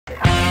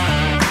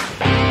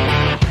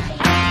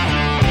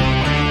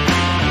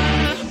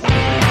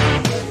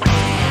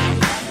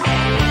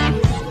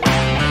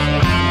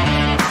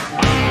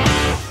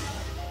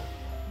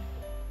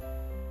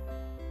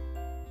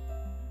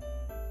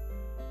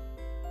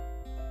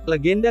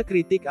Legenda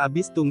kritik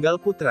abis tunggal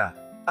putra.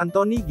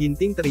 Antoni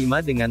Ginting terima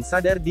dengan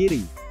sadar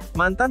diri.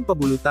 Mantan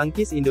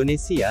pebulutangkis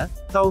Indonesia,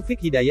 Taufik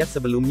Hidayat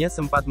sebelumnya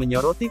sempat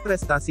menyoroti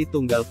prestasi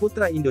tunggal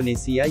putra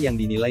Indonesia yang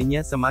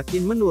dinilainya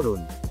semakin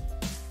menurun.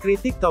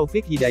 Kritik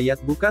Taufik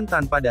Hidayat bukan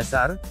tanpa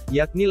dasar,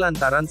 yakni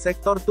lantaran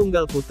sektor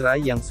tunggal putra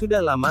yang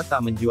sudah lama tak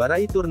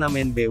menjuarai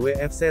turnamen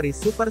BWF Series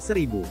Super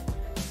 1000.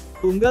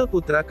 Tunggal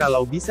putra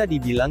kalau bisa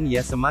dibilang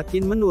ya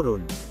semakin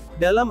menurun.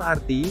 Dalam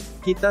arti,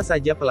 kita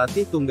saja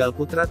pelatih tunggal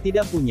putra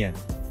tidak punya.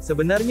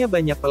 Sebenarnya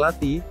banyak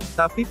pelatih,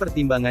 tapi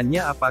pertimbangannya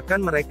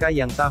apakan mereka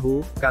yang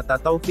tahu, kata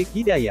Taufik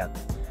Hidayat.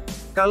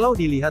 Kalau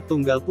dilihat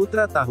tunggal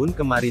putra tahun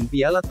kemarin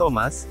Piala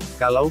Thomas,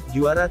 kalau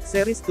juara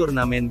series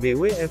turnamen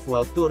BWF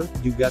World Tour,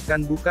 juga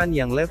kan bukan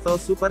yang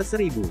level Super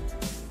 1000.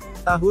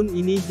 Tahun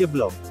ini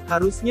jeblok.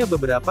 Harusnya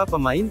beberapa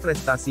pemain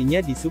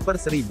prestasinya di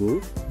Super 1000,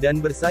 dan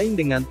bersaing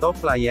dengan top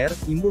player,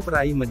 imbuh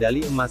peraih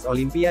medali emas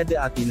Olimpiade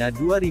Athena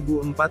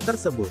 2004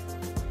 tersebut.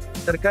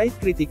 Terkait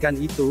kritikan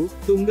itu,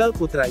 tunggal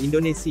putra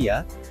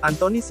Indonesia,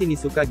 Antoni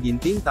Sinisuka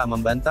Ginting tak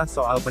membantah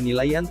soal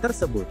penilaian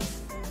tersebut.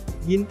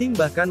 Ginting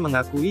bahkan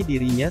mengakui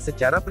dirinya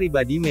secara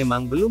pribadi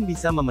memang belum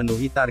bisa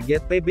memenuhi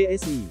target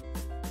PBSI.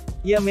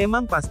 Ya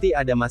memang pasti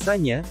ada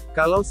masanya,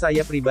 kalau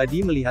saya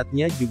pribadi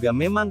melihatnya juga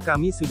memang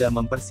kami sudah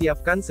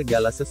mempersiapkan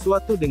segala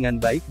sesuatu dengan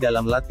baik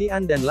dalam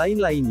latihan dan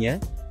lain-lainnya,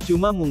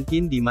 cuma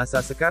mungkin di masa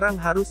sekarang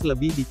harus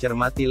lebih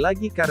dicermati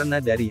lagi karena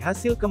dari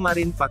hasil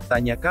kemarin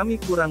faktanya kami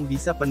kurang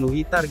bisa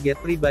penuhi target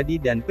pribadi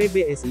dan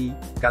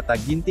PBSI, kata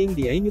Ginting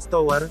di iNews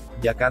Tower,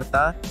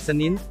 Jakarta,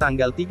 Senin,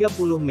 tanggal 30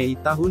 Mei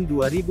tahun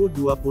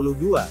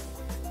 2022.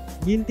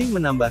 Ginting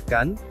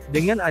menambahkan,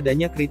 dengan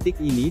adanya kritik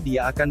ini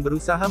dia akan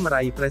berusaha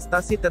meraih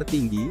prestasi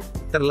tertinggi,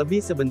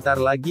 terlebih sebentar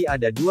lagi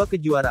ada dua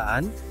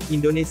kejuaraan,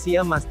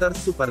 Indonesia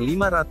Masters Super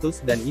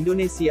 500 dan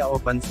Indonesia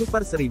Open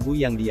Super 1000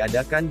 yang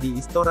diadakan di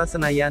Istora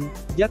Senayan,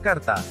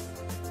 Jakarta.